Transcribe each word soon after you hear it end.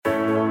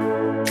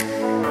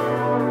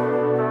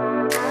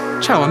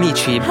Ciao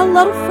amici.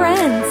 Hello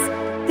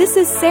friends! This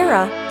is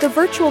Sarah, the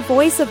virtual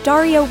voice of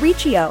Dario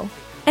Riccio.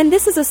 And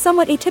this is a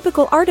somewhat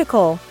atypical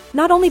article,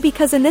 not only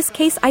because in this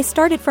case I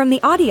started from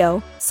the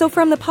audio, so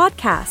from the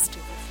podcast.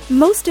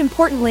 Most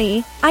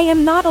importantly, I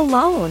am not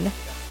alone.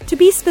 To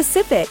be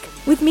specific,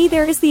 with me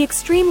there is the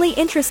extremely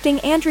interesting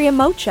Andrea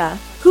Mocha,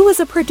 who is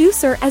a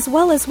producer as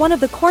well as one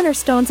of the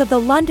cornerstones of the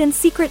London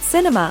secret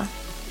cinema.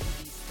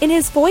 In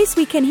his voice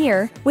we can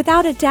hear,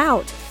 without a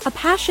doubt, a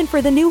passion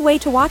for the new way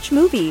to watch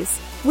movies,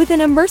 with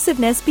an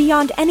immersiveness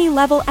beyond any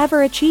level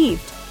ever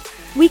achieved.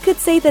 We could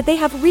say that they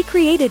have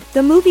recreated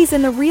the movies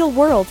in the real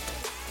world.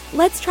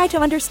 Let's try to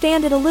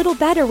understand it a little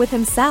better with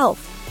himself.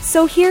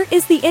 So here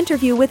is the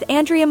interview with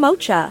Andrea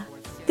Mocha.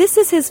 This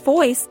is his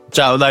voice.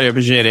 Ciao Dario,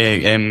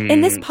 piacere.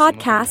 In this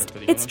podcast,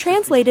 it's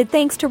translated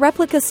thanks to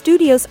Replica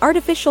Studios'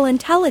 artificial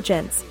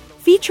intelligence,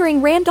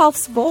 featuring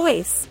Randolph's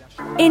voice.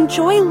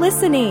 Enjoy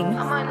listening.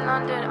 I'm in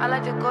London, I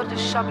like to go to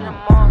shopping in the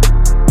mall.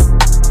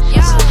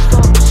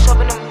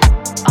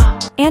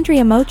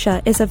 Andrea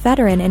Mocha is a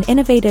veteran in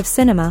innovative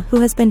cinema who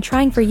has been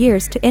trying for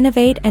years to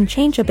innovate and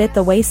change a bit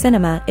the way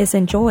cinema is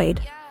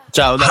enjoyed.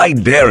 Ciao. Hi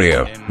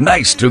Dario,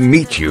 nice to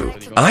meet you.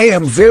 I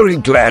am very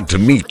glad to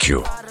meet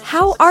you.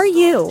 How are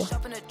you?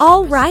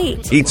 All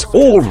right. It's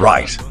all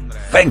right.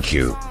 Thank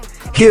you.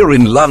 Here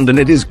in London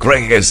it is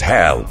grey as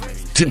hell.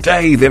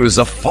 Today there is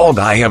a fog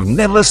I have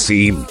never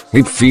seen.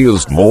 It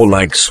feels more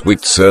like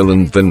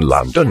Switzerland than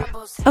London.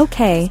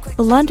 Okay,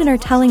 a Londoner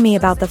telling me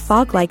about the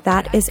fog like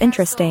that is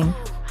interesting.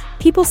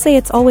 People say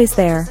it's always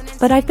there,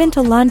 but I've been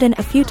to London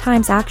a few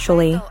times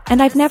actually,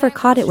 and I've never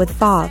caught it with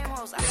fog.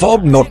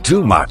 Fog not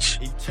too much.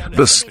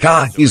 The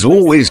sky is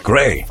always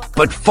grey,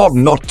 but fog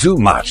not too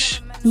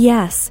much.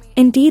 Yes,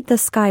 indeed the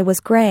sky was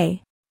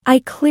grey. I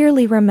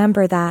clearly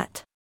remember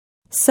that.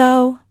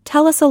 So,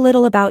 tell us a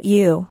little about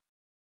you.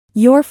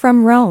 You're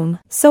from Rome,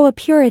 so a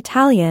pure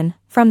Italian,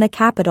 from the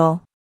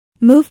capital.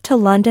 Moved to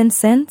London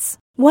since?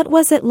 What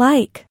was it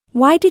like?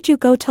 Why did you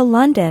go to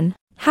London?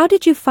 How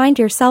did you find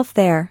yourself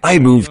there? I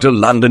moved to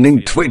London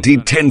in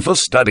 2010 for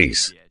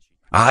studies.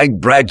 I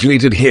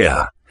graduated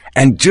here,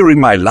 and during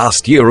my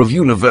last year of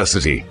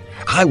university,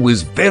 I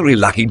was very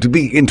lucky to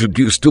be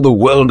introduced to the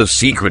world of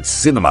secret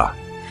cinema.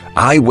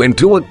 I went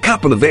to a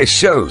couple of their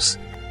shows,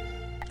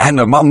 and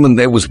among them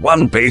there was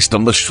one based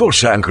on the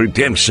Shawshank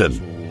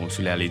Redemption.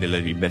 Sulle ali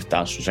della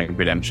libertà, Shawshank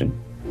Redemption.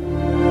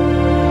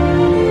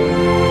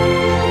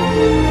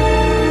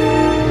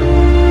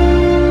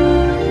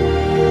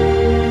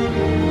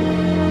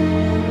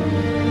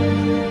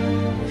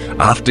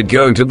 After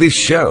going to this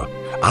show,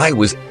 I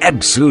was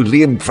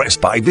absolutely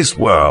impressed by this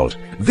world,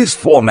 this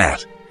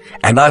format,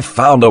 and I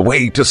found a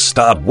way to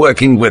start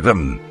working with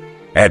them.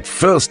 At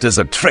first as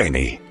a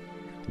trainee.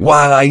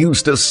 While I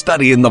used to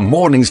study in the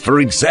mornings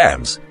for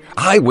exams,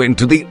 I went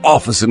to the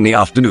office in the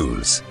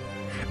afternoons.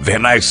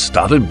 Then I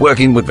started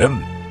working with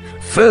them,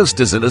 first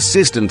as an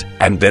assistant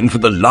and then for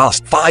the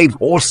last 5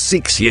 or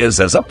 6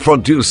 years as a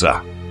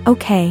producer.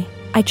 Okay,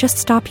 I just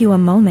stop you a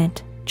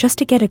moment, just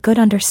to get a good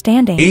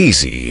understanding.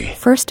 Easy.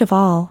 First of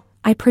all,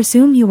 I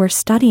presume you were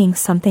studying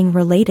something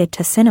related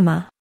to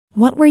cinema.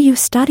 What were you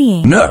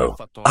studying? No,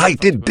 I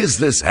did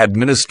business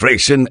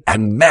administration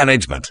and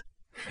management,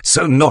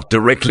 so not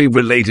directly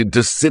related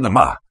to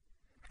cinema.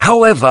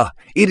 However,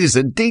 it is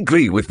a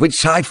degree with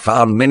which I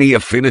found many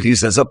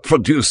affinities as a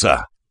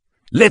producer.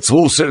 Let's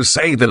also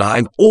say that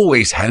I've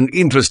always had an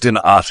interest in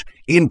art,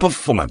 in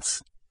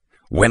performance.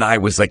 When I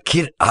was a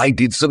kid, I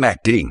did some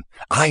acting.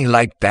 I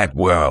liked that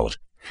world.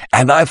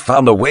 And I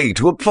found a way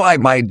to apply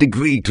my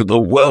degree to the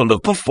world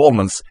of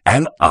performance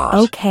and art.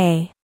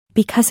 Okay,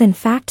 because in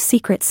fact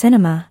secret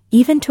cinema,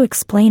 even to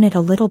explain it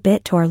a little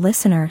bit to our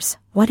listeners,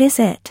 what is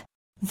it?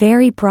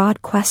 Very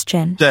broad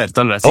question.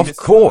 Of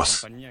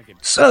course.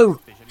 So,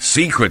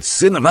 Secret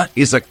Cinema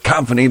is a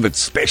company that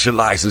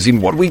specializes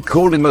in what we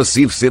call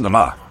immersive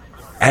cinema.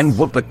 And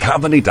what the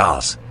company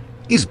does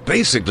is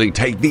basically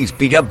take these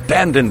big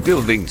abandoned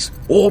buildings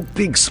or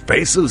big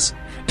spaces,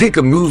 take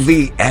a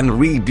movie and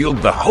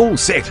rebuild the whole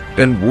set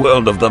and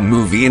world of the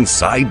movie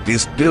inside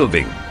this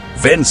building.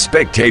 Then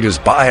spectators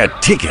buy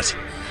a ticket.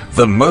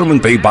 The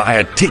moment they buy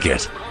a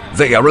ticket,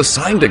 they are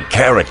assigned a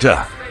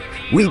character.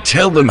 We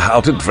tell them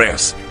how to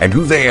dress and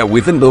who they are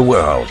within the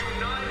world.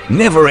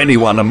 Never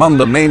anyone among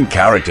the main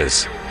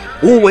characters.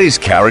 Always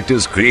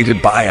characters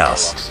created by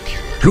us.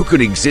 Who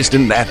could exist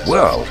in that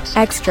world?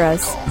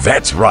 Extras.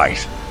 That's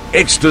right.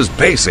 Extras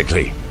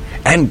basically.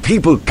 And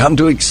people come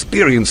to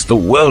experience the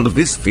world of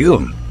this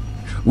film.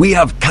 We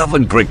have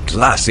covered great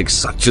classics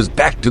such as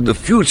Back to the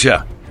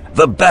Future,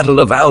 The Battle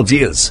of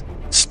Algiers,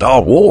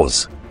 Star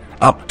Wars,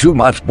 up to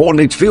much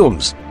Bornage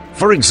films.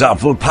 For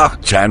example,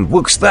 Park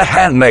Chan-wook's The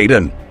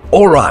Handmaiden,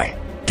 Ori,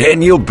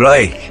 Daniel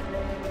Blake.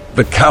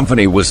 The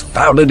company was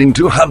founded in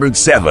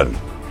 2007.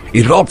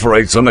 It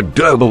operates on a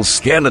global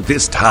scale at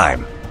this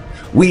time.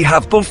 We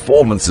have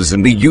performances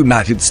in the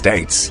United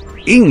States,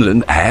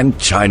 England, and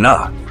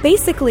China.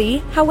 Basically,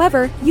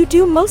 however, you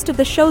do most of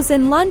the shows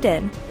in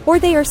London, or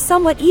they are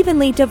somewhat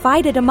evenly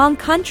divided among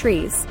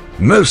countries.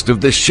 Most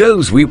of the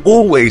shows we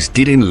always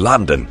did in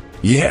London,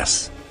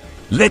 yes.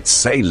 Let's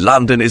say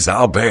London is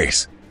our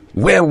base,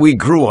 where we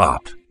grew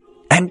up,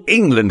 and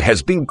England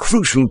has been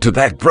crucial to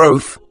that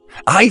growth,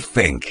 I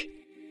think.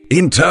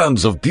 In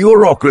terms of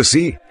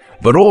bureaucracy,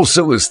 but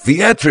also as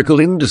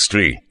theatrical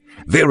industry,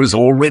 there is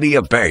already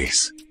a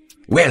base,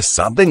 where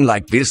something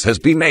like this has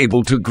been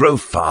able to grow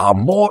far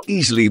more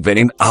easily than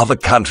in other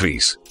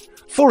countries.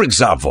 For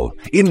example,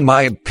 in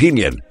my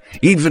opinion,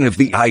 even if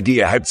the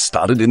idea had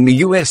started in the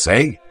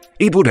USA,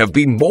 it would have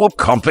been more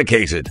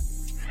complicated.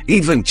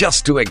 Even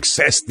just to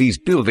access these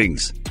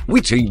buildings,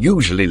 which are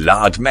usually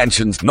large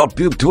mansions not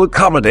built to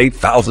accommodate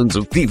thousands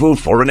of people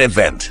for an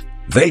event.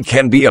 They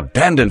can be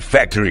abandoned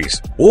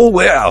factories or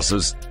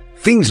warehouses,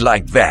 things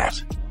like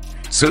that.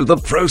 So the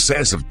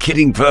process of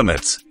getting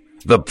permits,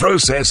 the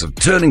process of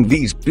turning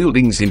these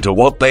buildings into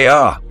what they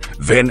are,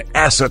 then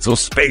assets or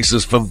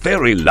spaces for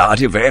very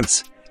large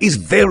events, is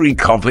very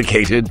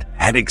complicated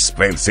and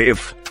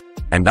expensive.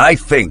 And I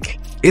think,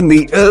 in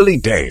the early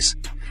days,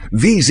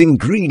 these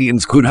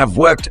ingredients could have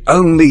worked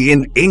only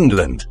in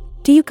England.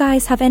 Do you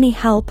guys have any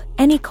help,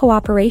 any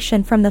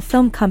cooperation from the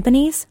film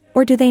companies,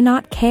 or do they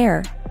not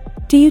care?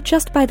 Do you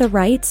just buy the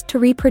rights to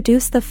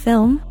reproduce the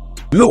film?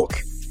 Look,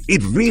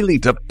 it really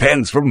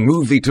depends from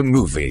movie to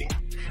movie.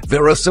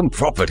 There are some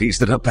properties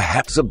that are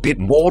perhaps a bit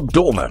more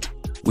dormant,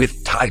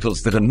 with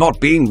titles that are not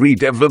being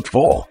redeveloped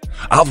for,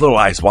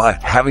 otherwise while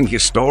having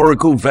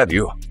historical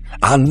value,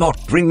 are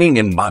not bringing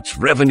in much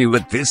revenue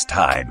at this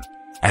time.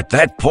 At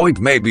that point,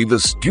 maybe the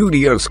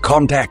studios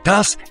contact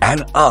us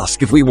and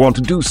ask if we want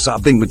to do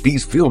something with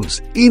these films.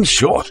 In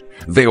short,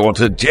 they want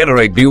to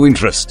generate new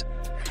interest.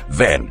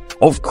 Then,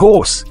 of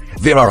course,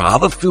 there are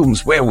other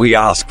films where we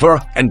ask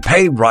for and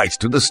pay rights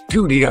to the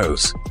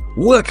studios,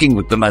 working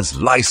with them as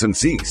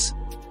licensees.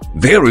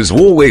 There is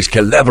always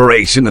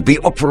collaboration at the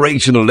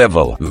operational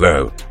level,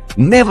 though,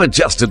 never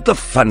just at the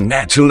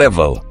financial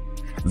level.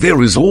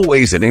 There is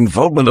always an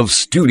involvement of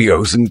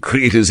studios and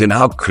creators in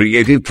our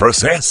creative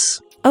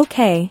process.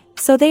 Okay,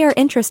 so they are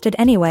interested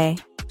anyway.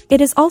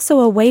 It is also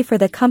a way for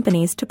the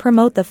companies to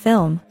promote the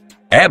film.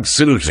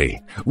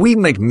 Absolutely. We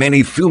make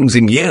many films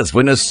in years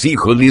when a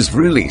sequel is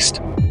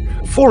released.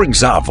 For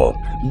example,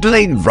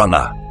 Blade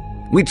Runner,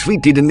 which we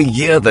did in the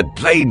year that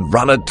Blade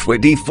Runner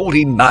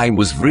 2049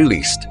 was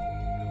released.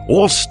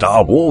 Or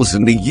Star Wars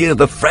in the year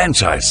the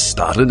franchise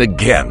started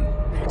again.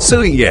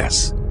 So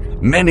yes,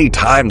 many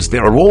times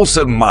there are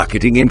also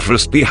marketing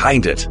interests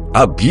behind it.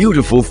 A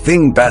beautiful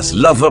thing Baz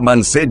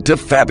Luhrmann said to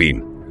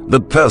Fabin, the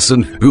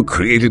person who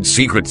created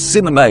Secret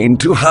Cinema in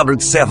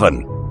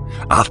 2007,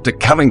 after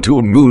coming to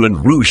a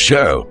Moulin Rouge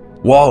show,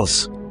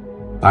 was,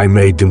 "I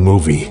made the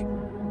movie,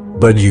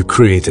 but you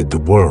created the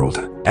world."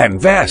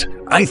 And that,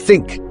 I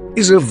think,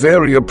 is a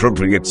very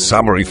appropriate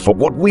summary for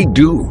what we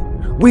do.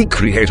 We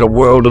create a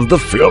world of the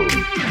film.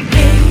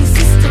 Hey,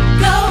 sister,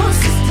 go,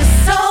 sister,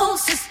 soul,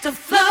 sister,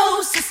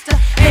 flow, sister.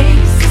 Hey,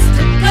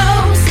 sister,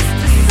 go,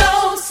 sister,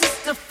 soul,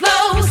 sister,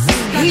 flow,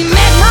 sister. We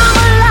met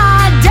Mama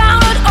lie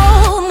down at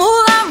old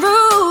Moulin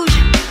Rouge,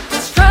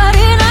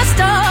 strutting our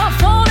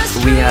stuff on a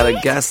street. We had a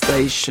gas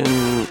station,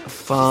 a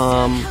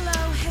farm,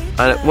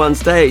 and at one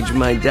stage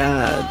my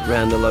dad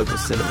ran the local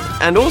cinema.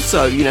 And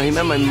also, he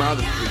met my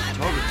mother through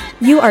photography.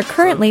 You are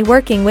currently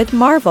working with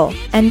Marvel,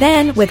 and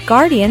then with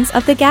Guardians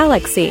of the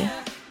Galaxy.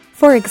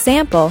 For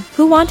example,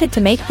 who wanted to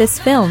make this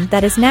film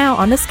that is now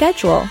on the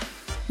schedule?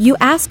 You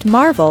asked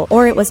Marvel,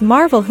 or it was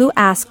Marvel who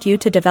asked you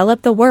to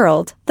develop the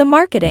world, the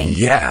marketing?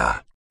 Yeah.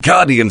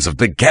 Guardians of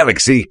the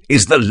Galaxy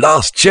is the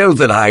last show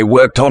that I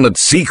worked on at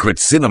Secret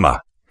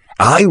Cinema.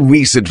 I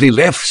recently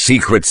left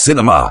Secret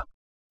Cinema.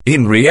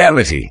 In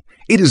reality,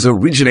 it has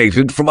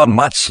originated from a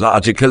much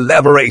larger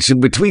collaboration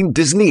between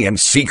Disney and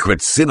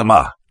Secret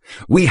Cinema.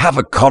 We have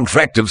a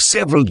contract of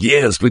several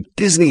years with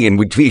Disney in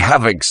which we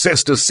have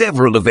access to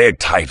several of their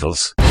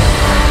titles.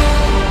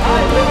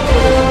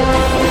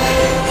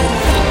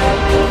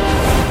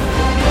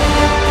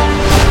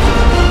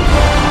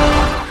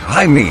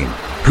 I mean,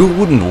 who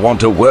wouldn't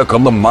want to work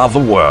on the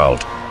Marvel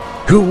world?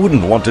 Who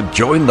wouldn't want to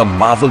join the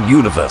Marvel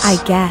universe?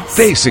 I guess.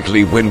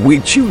 Basically, when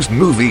we choose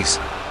movies,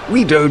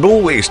 we don't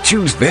always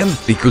choose them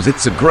because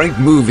it's a great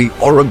movie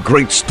or a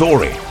great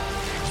story.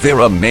 There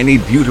are many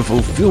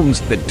beautiful films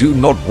that do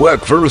not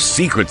work for a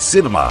Secret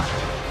Cinema.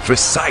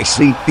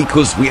 Precisely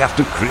because we have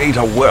to create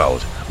a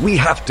world, we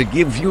have to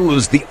give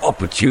viewers the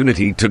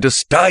opportunity to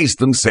disguise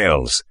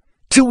themselves,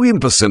 to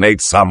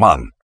impersonate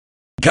someone.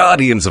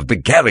 Guardians of the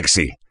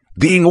Galaxy,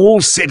 being all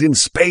set in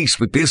space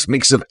with this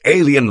mix of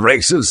alien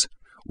races,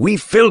 we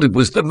felt it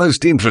was the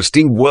most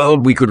interesting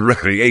world we could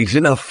recreate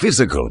in a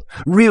physical,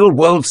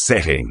 real-world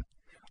setting.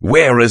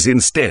 Whereas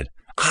instead,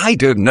 I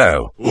don't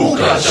know.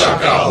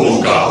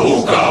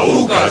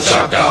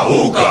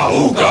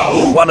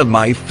 One of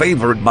my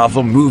favorite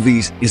Marvel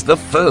movies is the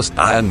first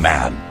Iron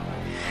Man.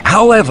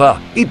 However,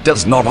 it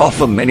does not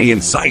offer many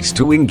insights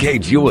to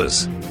engage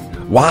viewers,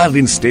 while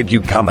instead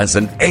you come as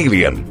an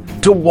alien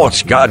to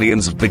watch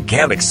Guardians of the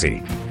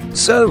Galaxy.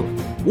 So,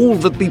 all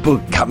the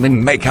people come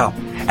in makeup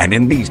and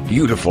in these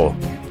beautiful,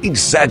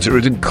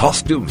 exaggerated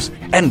costumes,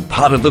 and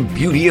part of the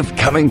beauty of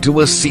coming to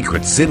a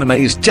Secret Cinema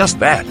is just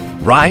that,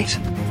 right?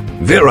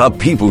 There are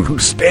people who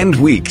spend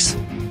weeks,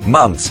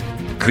 months,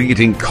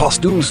 creating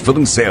costumes for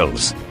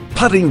themselves,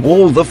 putting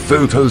all the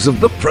photos of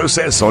the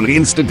process on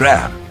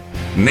Instagram.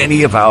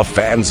 Many of our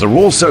fans are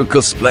also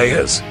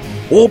cosplayers,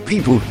 or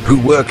people who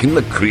work in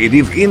the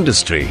creative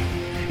industry.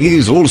 It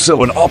is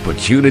also an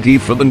opportunity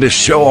for them to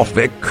show off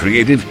their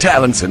creative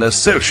talents in a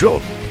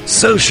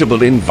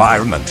sociable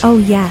environment. Oh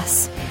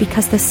yes,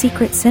 because the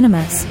secret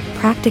cinemas,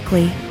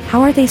 practically,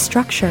 how are they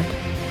structured?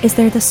 Is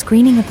there the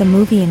screening of the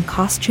movie in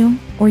costume,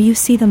 or you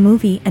see the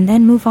movie and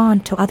then move on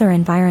to other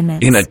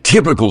environments? In a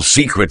typical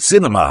secret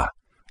cinema,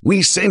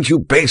 we send you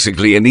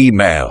basically an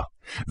email.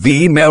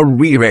 The email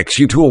redirects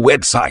you to a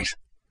website.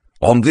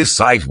 On this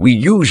site, we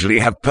usually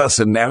have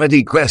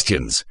personality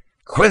questions.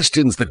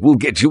 Questions that will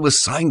get you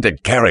assigned a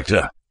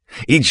character.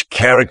 Each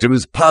character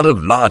is part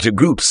of larger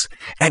groups,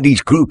 and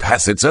each group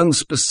has its own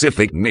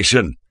specific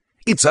mission,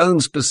 its own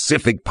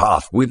specific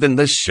path within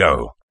the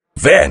show.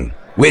 Then,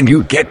 when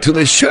you get to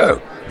the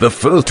show, the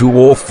first 2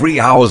 or 3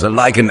 hours are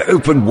like an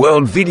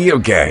open-world video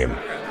game,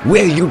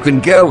 where you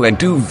can go and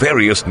do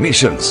various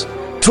missions,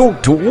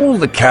 talk to all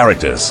the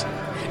characters.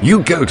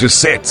 You go to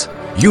sets,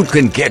 you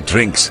can get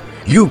drinks,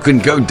 you can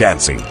go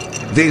dancing.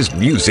 There's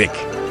music,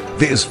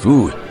 there's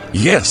food.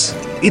 Yes,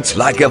 it's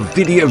like a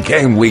video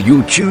game where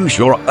you choose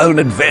your own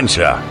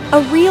adventure.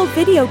 A real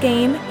video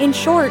game, in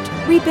short,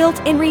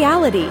 rebuilt in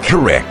reality.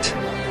 Correct.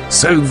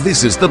 So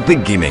this is the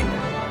beginning.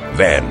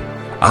 Then,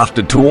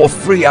 after 2 or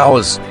 3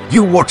 hours,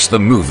 you watch the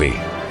movie.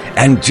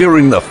 And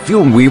during the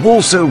film, we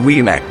also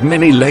reenact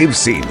many live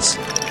scenes.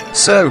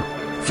 So,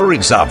 for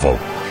example,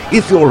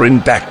 if you're in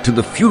Back to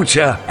the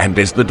Future and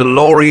there's the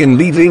DeLorean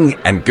leaving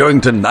and going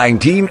to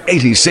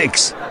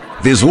 1986,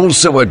 there's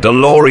also a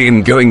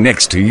DeLorean going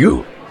next to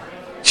you.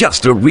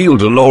 Just a real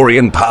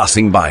DeLorean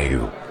passing by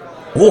you.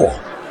 Or,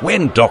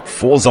 when Doc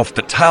falls off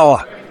the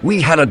tower,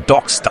 we had a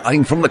Doc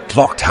starting from the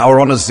clock tower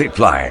on a zip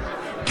line,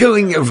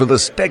 going over the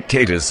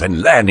spectators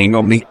and landing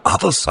on the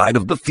other side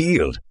of the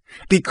field.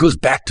 Because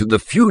Back to the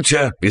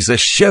Future is a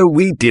show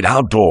we did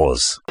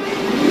outdoors. What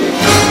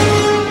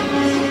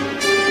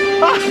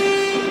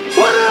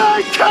did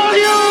I tell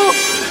you?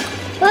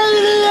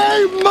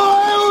 88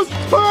 miles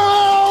per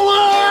hour!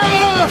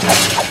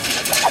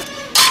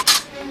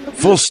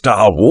 For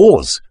Star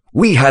Wars,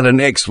 we had an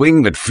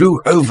X-Wing that flew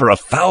over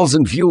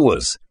 1,000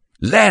 viewers,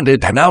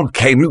 landed, and out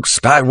came Luke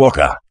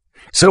Skywalker.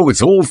 So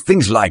it's all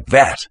things like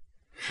that.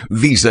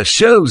 These are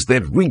shows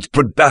that reach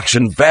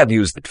production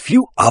values that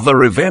few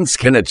other events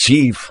can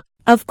achieve.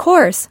 Of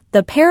course,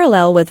 the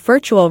parallel with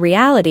virtual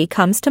reality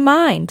comes to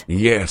mind.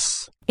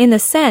 Yes. In the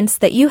sense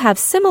that you have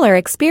similar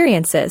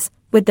experiences,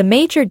 with the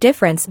major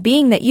difference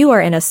being that you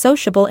are in a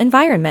sociable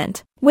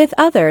environment, with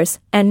others,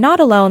 and not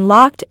alone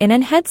locked in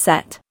an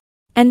headset.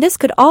 And this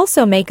could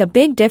also make a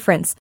big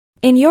difference,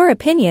 in your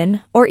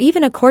opinion, or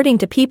even according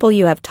to people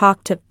you have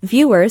talked to,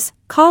 viewers,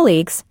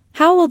 colleagues.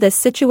 How will this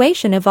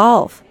situation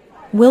evolve?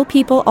 Will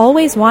people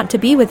always want to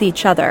be with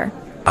each other?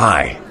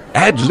 I,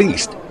 at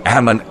least,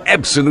 am an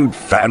absolute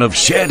fan of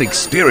shared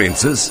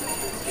experiences.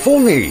 For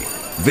me,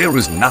 there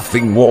is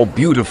nothing more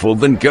beautiful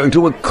than going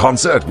to a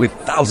concert with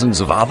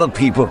thousands of other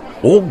people,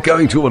 or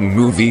going to a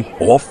movie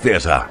or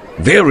theater.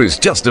 There is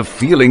just a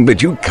feeling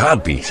that you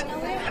can't beat.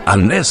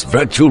 Unless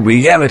virtual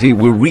reality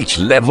will reach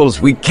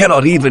levels we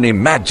cannot even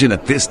imagine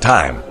at this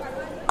time,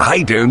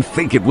 I don't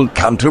think it will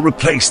come to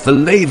replace the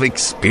live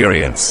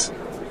experience.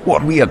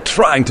 What we are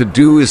trying to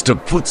do is to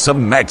put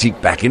some magic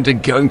back into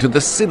going to the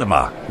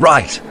cinema,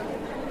 right?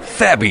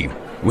 Fabi,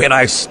 when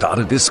I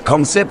started this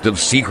concept of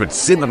secret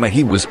cinema,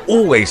 he was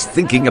always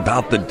thinking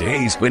about the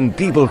days when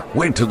people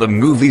went to the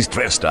movies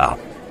dressed up.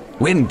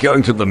 When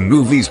going to the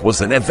movies was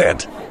an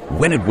event,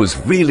 when it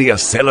was really a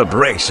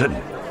celebration.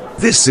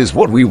 This is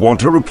what we want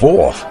to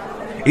report.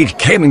 It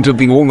came into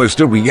being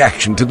almost a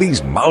reaction to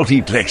these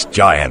multiplex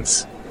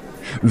giants.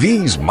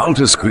 These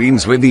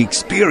multi-screens where the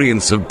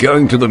experience of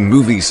going to the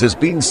movies has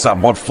been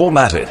somewhat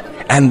formatted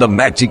and the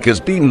magic has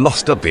been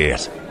lost a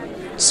bit.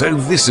 So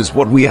this is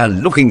what we are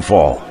looking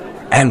for.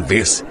 And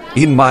this,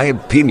 in my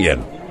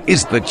opinion,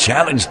 is the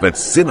challenge that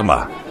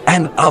cinema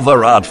and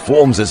other art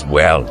forms as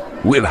well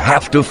will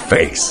have to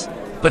face.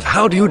 But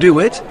how do you do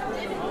it?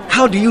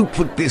 How do you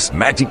put this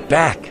magic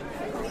back?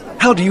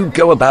 How do you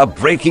go about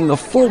breaking a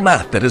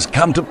format that has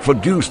come to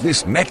produce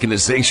this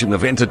mechanization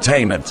of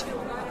entertainment?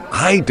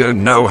 I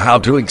don't know how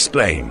to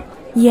explain.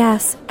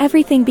 Yes,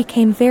 everything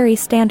became very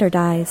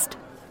standardized.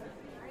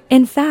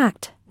 In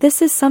fact,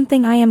 this is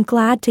something I am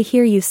glad to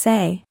hear you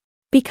say,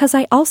 because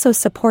I also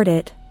support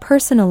it,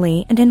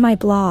 personally and in my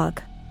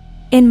blog.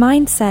 In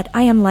mindset,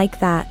 I am like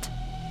that.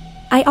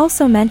 I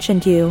also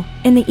mentioned you,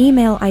 in the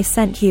email I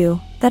sent you,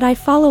 that I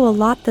follow a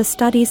lot the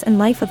studies and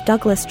life of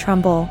Douglas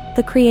Trumbull,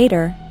 the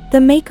creator,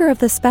 the maker of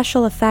the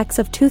special effects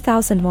of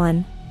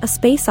 2001, A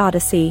Space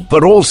Odyssey.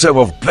 But also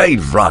of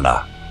Blade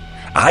Runner.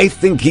 I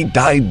think he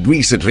died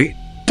recently.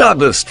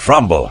 Douglas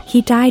Trumbull.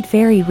 He died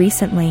very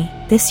recently,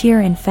 this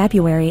year in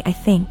February, I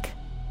think.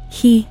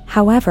 He,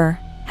 however,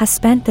 has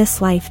spent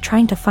this life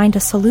trying to find a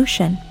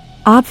solution.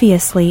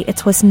 Obviously,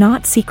 it was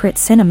not secret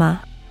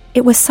cinema.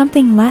 It was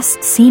something less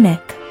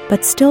scenic,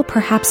 but still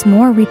perhaps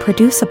more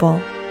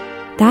reproducible.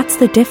 That's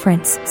the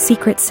difference.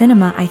 Secret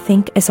cinema, I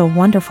think, is a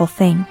wonderful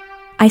thing.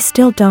 I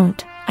still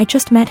don't. I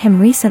just met him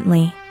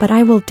recently, but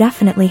I will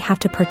definitely have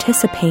to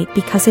participate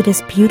because it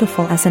is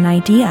beautiful as an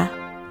idea.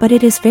 But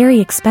it is very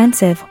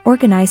expensive.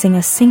 Organizing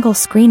a single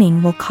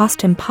screening will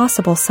cost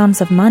impossible sums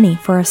of money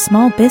for a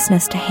small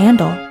business to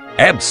handle.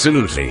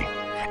 Absolutely.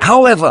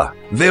 However,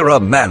 there are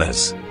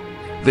manners.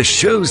 The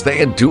shows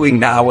they are doing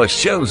now are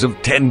shows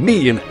of 10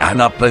 million and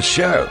up per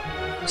show.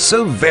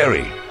 So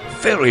very,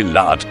 very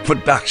large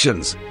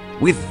productions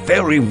with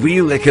very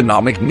real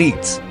economic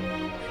needs.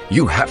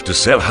 You have to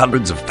sell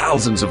hundreds of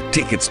thousands of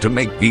tickets to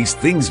make these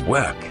things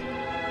work.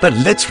 But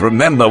let's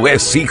remember where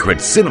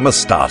secret cinema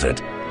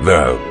started,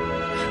 though.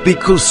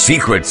 Because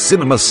secret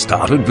cinema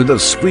started with a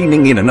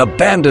screening in an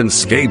abandoned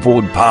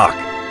skateboard park,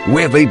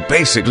 where they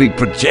basically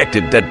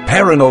projected that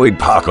paranoid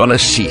park on a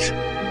sheet.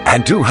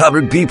 And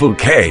 200 people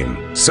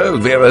came. So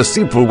there are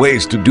simple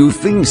ways to do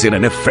things in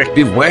an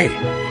effective way.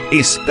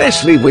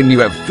 Especially when you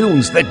have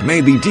films that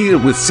maybe deal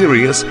with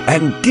serious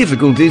and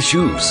difficult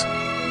issues.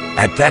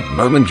 At that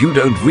moment you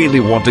don't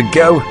really want to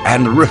go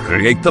and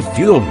recreate the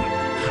film,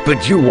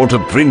 but you want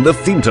to bring the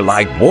theme to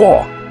life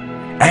more.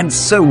 And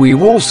so we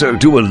also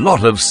do a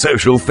lot of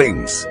social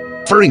things.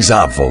 For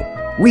example,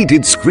 we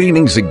did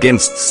screenings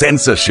against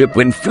censorship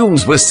when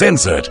films were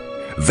censored,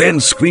 then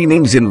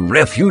screenings in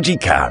refugee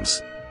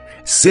camps.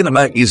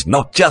 Cinema is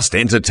not just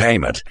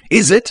entertainment,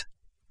 is it?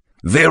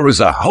 There is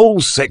a whole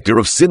sector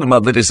of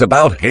cinema that is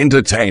about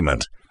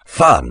entertainment,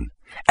 fun,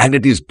 and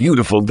it is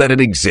beautiful that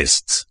it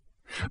exists.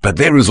 But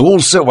there is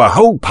also a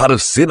whole part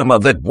of cinema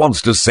that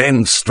wants to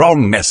send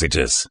strong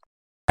messages.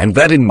 And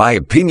that, in my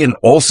opinion,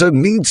 also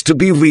needs to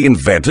be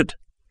reinvented.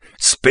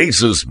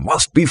 Spaces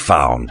must be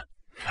found.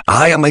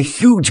 I am a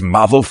huge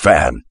Marvel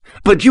fan,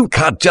 but you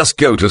can't just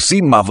go to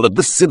see Marvel at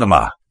the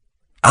cinema.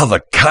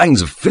 Other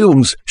kinds of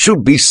films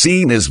should be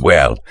seen as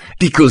well,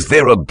 because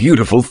there are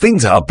beautiful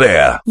things out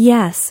there.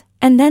 Yes,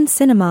 and then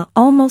cinema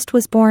almost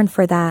was born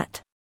for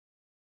that.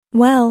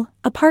 Well,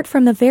 apart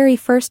from the very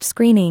first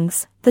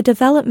screenings, the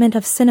development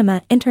of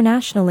cinema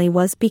internationally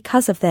was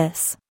because of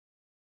this.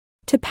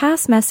 To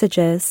pass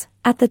messages,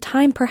 at the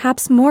time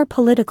perhaps more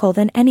political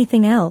than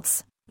anything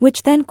else,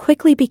 which then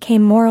quickly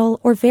became moral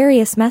or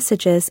various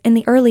messages in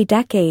the early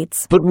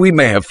decades. But we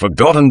may have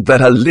forgotten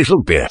that a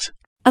little bit.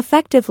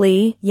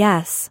 Effectively,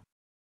 yes.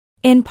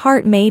 In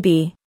part,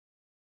 maybe.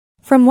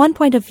 From one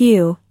point of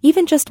view,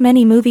 even just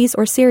many movies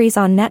or series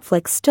on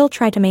Netflix still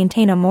try to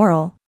maintain a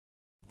moral.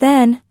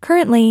 Then,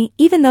 currently,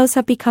 even those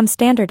have become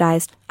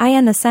standardized,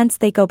 in the sense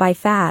they go by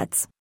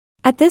fads.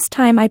 At this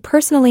time I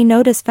personally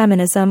notice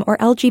feminism or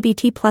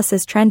LGBT+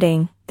 is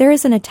trending. There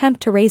is an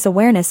attempt to raise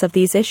awareness of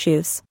these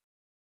issues.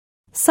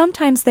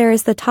 Sometimes there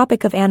is the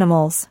topic of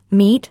animals,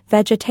 meat,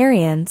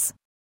 vegetarians.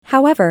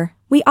 However,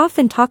 we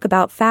often talk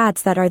about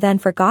fads that are then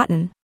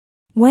forgotten.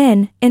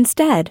 When,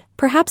 instead,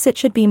 perhaps it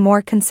should be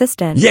more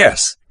consistent.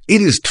 Yes,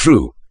 it is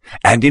true.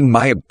 And in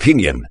my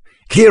opinion,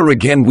 here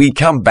again we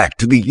come back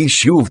to the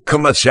issue of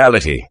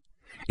commerciality.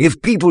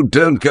 If people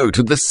don't go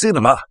to the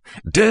cinema,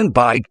 don't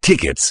buy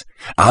tickets,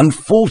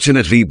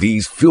 unfortunately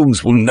these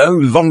films will no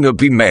longer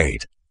be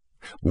made.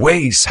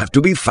 Ways have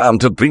to be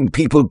found to bring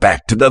people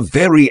back to the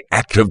very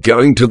act of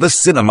going to the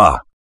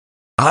cinema.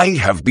 I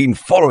have been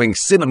following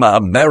Cinema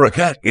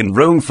America in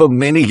Rome for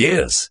many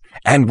years,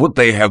 and what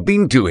they have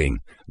been doing,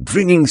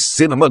 bringing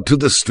cinema to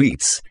the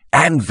streets,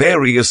 and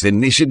various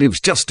initiatives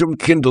just to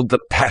rekindle the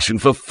passion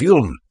for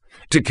film,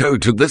 to go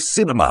to the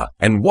cinema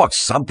and watch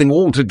something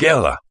all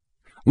together.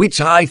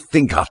 Which I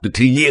think after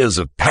 2 years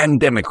of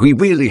pandemic we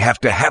really have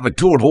to have it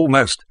toward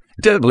almost,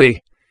 don't we?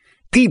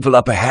 People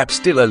are perhaps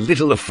still a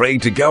little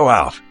afraid to go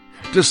out,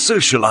 to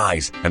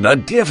socialize, and are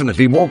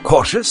definitely more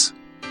cautious.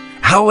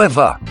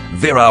 However,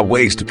 there are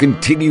ways to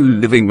continue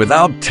living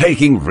without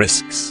taking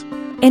risks.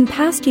 In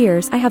past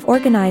years I have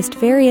organized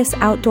various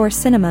outdoor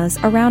cinemas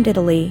around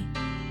Italy.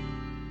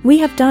 We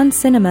have done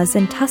cinemas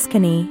in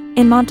Tuscany,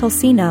 in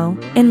Montalcino,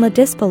 in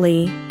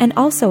Ladispoli, and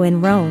also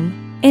in Rome.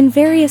 In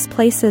various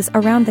places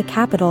around the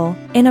capital,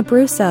 in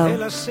Abruzzo.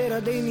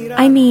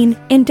 I mean,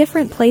 in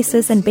different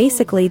places, and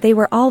basically they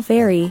were all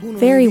very,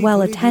 very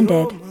well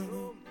attended.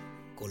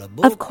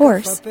 Of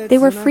course, they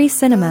were free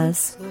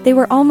cinemas. They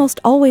were almost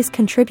always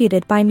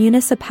contributed by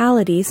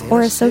municipalities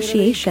or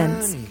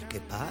associations.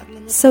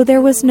 So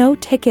there was no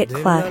ticket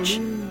clutch.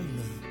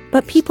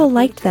 But people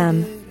liked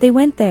them. They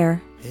went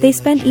there. They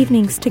spent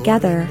evenings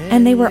together,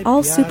 and they were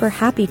all super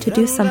happy to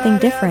do something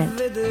different.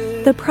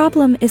 The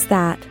problem is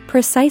that,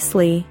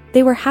 precisely,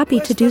 they were happy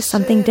to do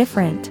something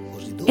different.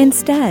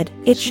 Instead,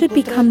 it should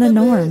become the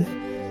norm.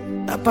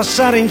 A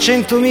passare in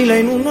 100.000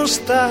 in uno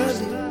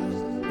stadio,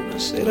 una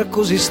sera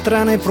così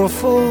strana e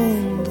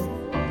profonda,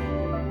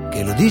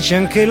 che lo dice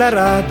anche la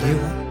radio,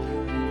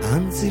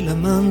 anzi la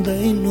manda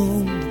in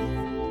onda.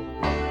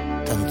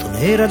 Tanto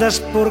nera da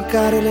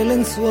sporcare le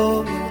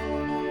lenzuola,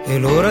 è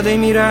l'ora dei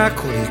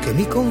miracoli che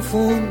mi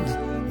confonde.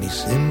 Mi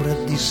sembra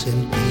di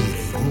sentire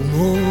il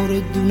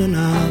rumore di una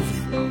nave.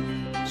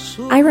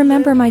 I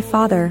remember my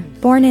father,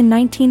 born in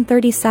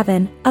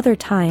 1937, other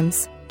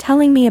times,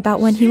 telling me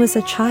about when he was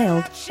a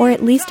child, or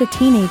at least a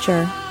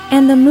teenager,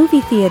 and the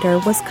movie theater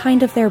was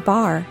kind of their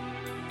bar.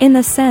 In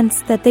the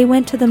sense that they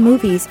went to the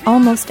movies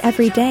almost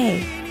every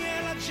day.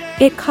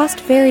 It cost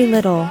very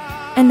little,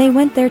 and they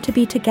went there to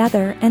be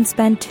together and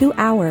spend 2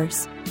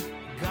 hours.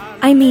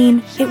 I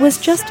mean, it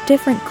was just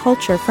different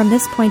culture from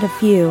this point of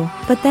view,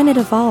 but then it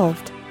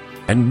evolved.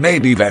 And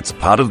maybe that's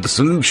part of the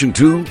solution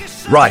too?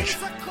 Right.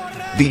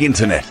 The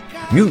internet,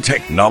 new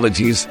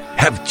technologies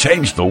have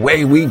changed the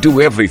way we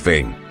do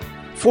everything.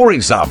 For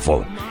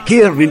example,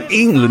 here in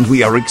England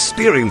we are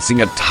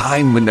experiencing a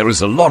time when there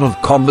is a lot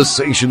of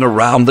conversation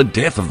around the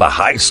death of the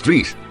high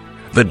street.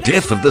 The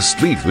death of the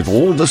street with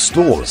all the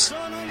stores.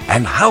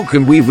 And how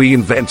can we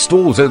reinvent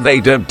stores so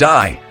they don't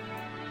die?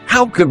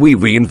 How can we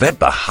reinvent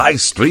the high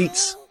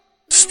streets?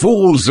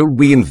 Stores are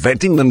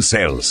reinventing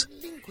themselves.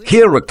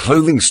 Here a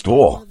clothing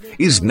store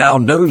is now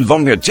no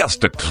longer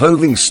just a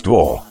clothing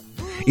store.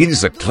 It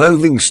is a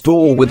clothing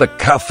store with a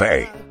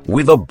cafe,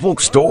 with a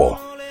bookstore,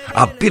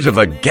 a bit of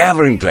a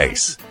gathering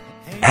place.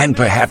 And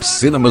perhaps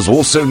cinemas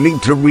also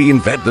need to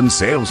reinvent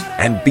themselves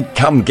and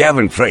become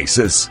gathering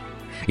places.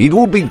 It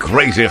would be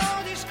great if,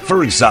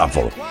 for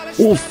example,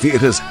 all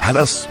theaters had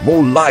a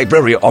small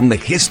library on the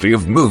history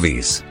of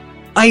movies.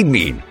 I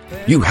mean,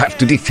 you have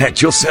to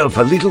detach yourself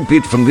a little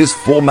bit from this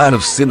format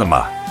of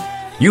cinema.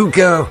 You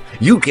go,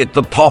 you get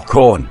the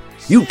popcorn,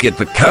 you get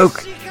the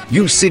Coke,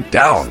 you sit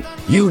down,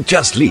 you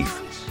just leave.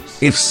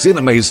 If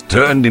cinema is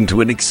turned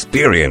into an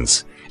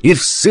experience,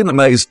 if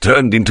cinema is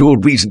turned into a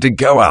reason to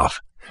go out,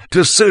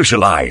 to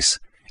socialize,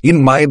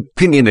 in my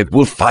opinion it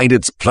will find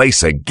its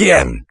place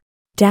again.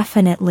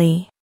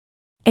 Definitely.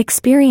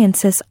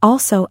 Experiences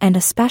also and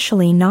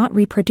especially not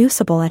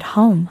reproducible at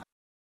home.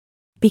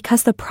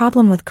 Because the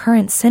problem with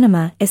current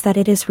cinema is that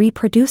it is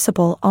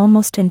reproducible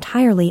almost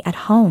entirely at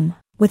home,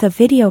 with a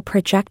video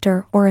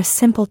projector or a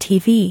simple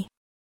TV.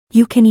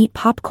 You can eat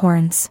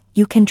popcorns,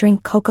 you can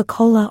drink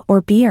Coca-Cola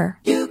or beer.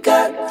 You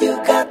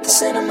got the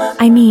cinema.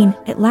 I mean,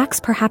 it lacks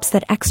perhaps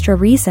that extra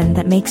reason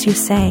that makes you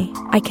say,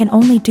 I can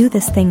only do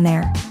this thing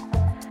there.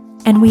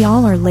 And we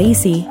all are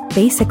lazy,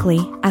 basically,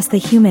 as the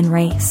human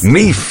race.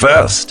 Me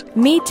first.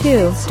 Me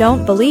too,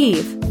 don't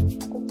believe.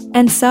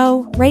 And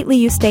so, rightly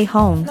you stay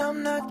home.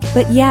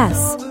 But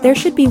yes, there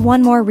should be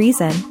one more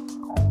reason.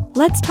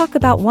 Let's talk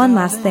about one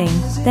last thing,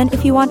 then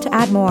if you want to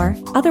add more,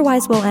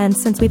 otherwise we'll end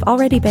since we've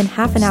already been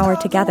half an hour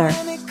together.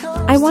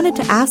 I wanted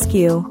to ask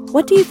you,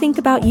 what do you think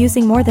about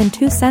using more than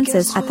 2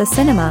 senses at the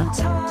cinema?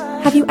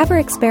 Have you ever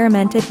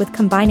experimented with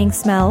combining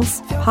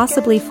smells,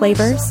 possibly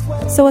flavors?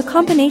 So a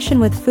combination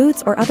with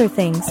foods or other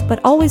things, but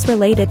always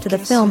related to the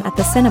film at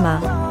the cinema.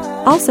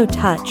 Also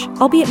touch,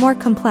 albeit more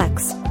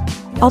complex.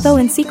 Although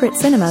in secret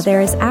cinema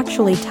there is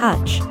actually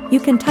touch, you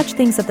can touch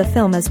things of the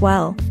film as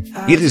well.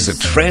 It is a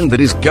trend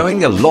that is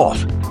going a lot.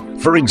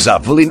 For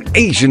example, in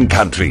Asian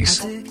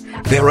countries,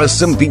 there are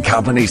some big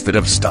companies that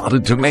have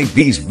started to make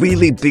these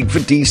really big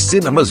 4D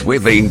cinemas where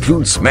they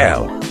include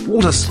smell,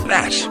 water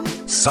splash,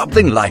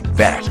 something like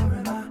that.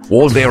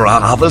 Or there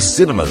are other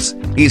cinemas,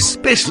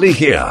 especially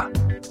here,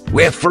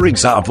 where, for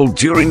example,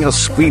 during a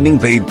screening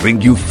they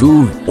bring you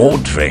food or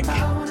drink.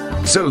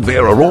 So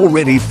there are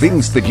already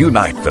things that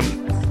unite them.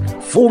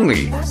 For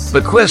me,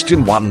 the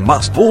question one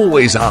must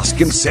always ask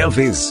himself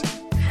is,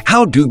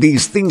 how do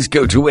these things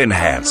go to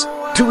enhance,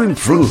 to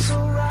improve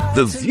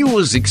the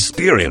viewer's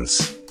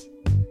experience?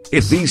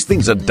 If these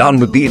things are done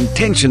with the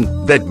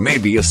intention that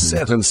maybe a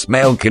certain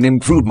smell can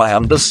improve my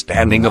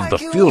understanding of the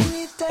film,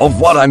 of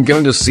what I'm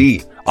going to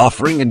see,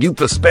 offering a new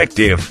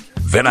perspective,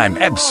 then I'm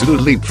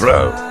absolutely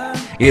pro.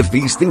 If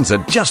these things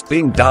are just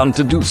being done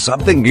to do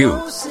something new,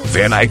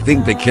 then I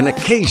think they can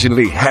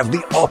occasionally have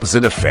the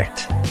opposite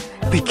effect,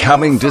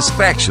 becoming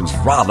distractions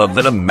rather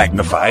than a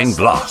magnifying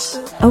glass.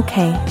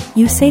 Okay,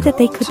 you say that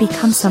they could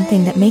become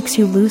something that makes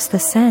you lose the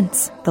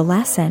sense, the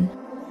lesson.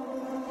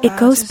 It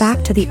goes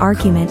back to the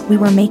argument we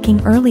were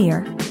making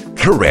earlier.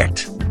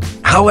 Correct.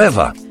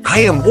 However, I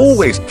am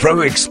always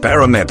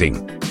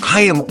pro-experimenting.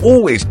 I am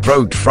always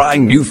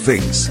pro-trying new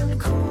things.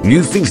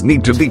 New things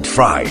need to be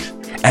tried,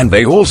 and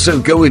they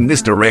also go in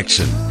this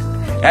direction.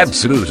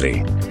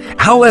 Absolutely.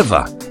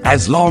 However,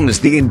 as long as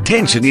the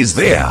intention is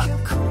there.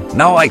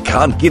 Now I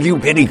can't give you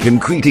any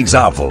concrete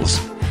examples,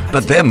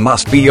 but there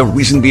must be a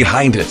reason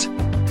behind it.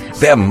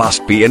 There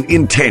must be an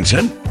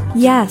intention.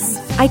 Yes,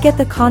 I get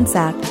the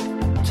concept.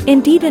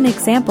 Indeed, an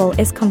example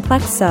is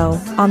complex so,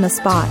 on the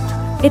spot.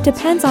 It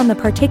depends on the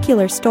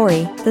particular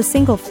story, the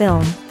single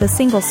film, the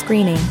single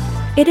screening.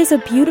 It is a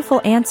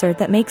beautiful answer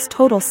that makes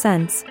total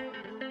sense.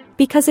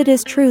 Because it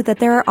is true that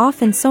there are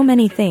often so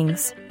many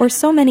things, or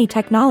so many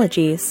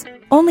technologies,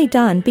 only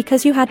done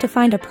because you had to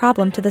find a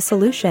problem to the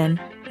solution,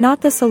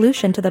 not the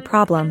solution to the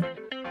problem.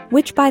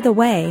 Which, by the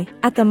way,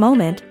 at the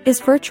moment, is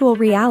virtual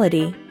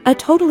reality, a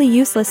totally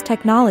useless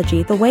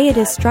technology the way it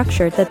is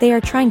structured that they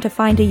are trying to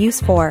find a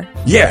use for.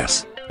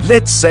 Yes,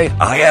 let's say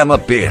I am a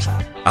bit,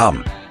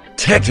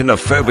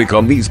 technophobic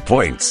on these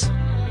points.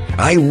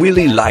 I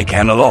really like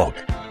analog.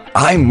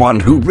 I'm one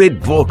who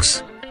read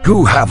books,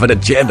 who have an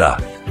agenda.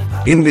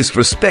 In this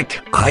respect,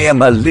 I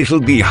am a little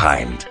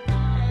behind.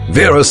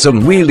 There are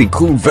some really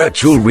cool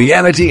virtual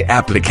reality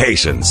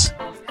applications.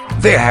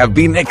 There have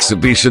been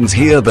exhibitions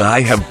here that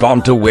I have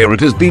gone to where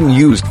it has been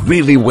used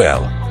really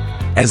well,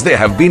 as there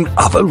have been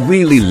other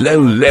really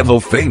low-level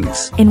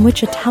things. In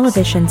which a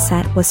television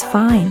set was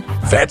fine.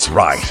 That's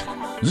right.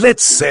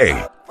 Let's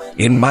say,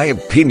 in my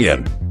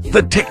opinion,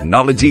 the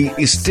technology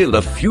is still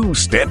a few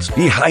steps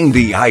behind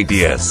the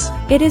ideas.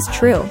 It is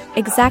true,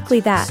 exactly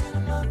that.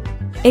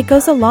 It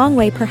goes a long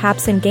way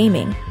perhaps in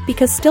gaming,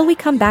 because still we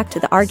come back to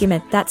the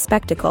argument that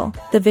spectacle,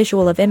 the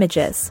visual of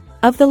images,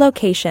 of the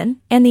location,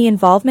 and the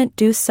involvement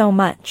do so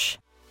much.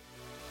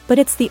 But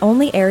it's the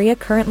only area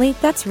currently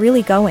that's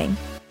really going.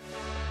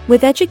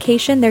 With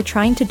education they're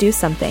trying to do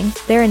something,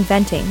 they're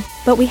inventing,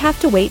 but we have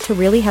to wait to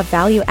really have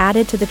value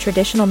added to the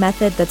traditional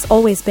method that's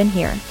always been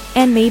here,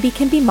 and maybe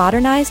can be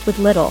modernized with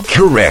little.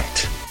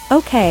 Correct.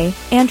 Okay,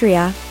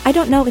 Andrea, I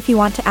don't know if you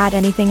want to add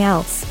anything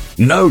else.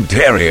 No,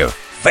 Dario,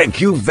 thank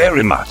you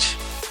very much.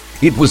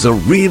 It was a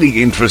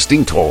really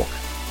interesting talk.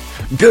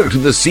 Go to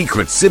the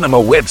Secret Cinema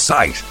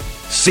website,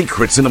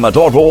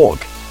 secretcinema.org,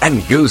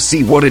 and go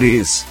see what it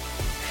is.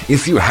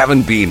 If you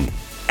haven't been,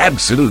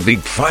 absolutely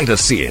try to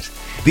see it,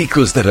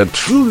 because there are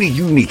truly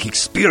unique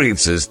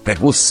experiences that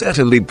will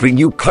certainly bring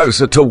you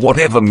closer to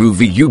whatever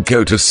movie you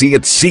go to see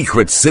at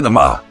Secret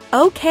Cinema.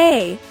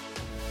 Okay.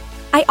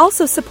 I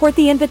also support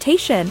the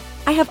invitation.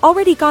 I have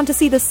already gone to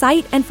see the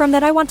site, and from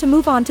that I want to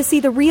move on to see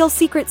the real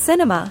Secret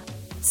Cinema.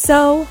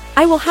 So,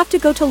 I will have to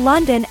go to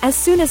London as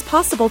soon as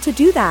possible to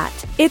do that.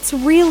 It's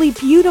really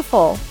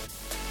beautiful.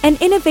 An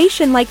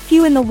innovation like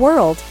few in the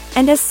world,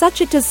 and as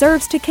such it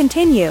deserves to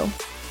continue.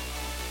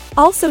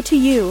 Also to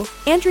you,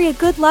 Andrea,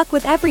 good luck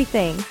with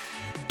everything.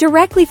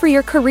 Directly for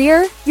your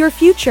career, your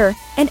future,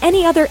 and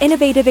any other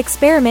innovative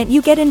experiment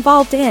you get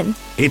involved in.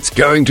 It's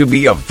going to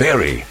be a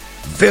very,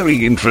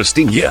 very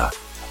interesting year.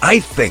 I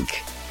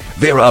think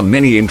there are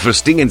many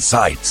interesting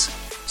insights.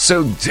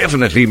 So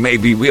definitely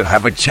maybe we'll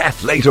have a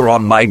chat later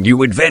on my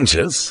new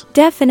adventures.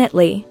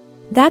 Definitely.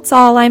 That's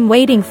all I'm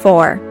waiting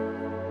for.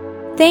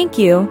 Thank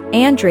you,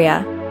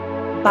 Andrea.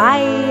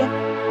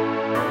 Bye.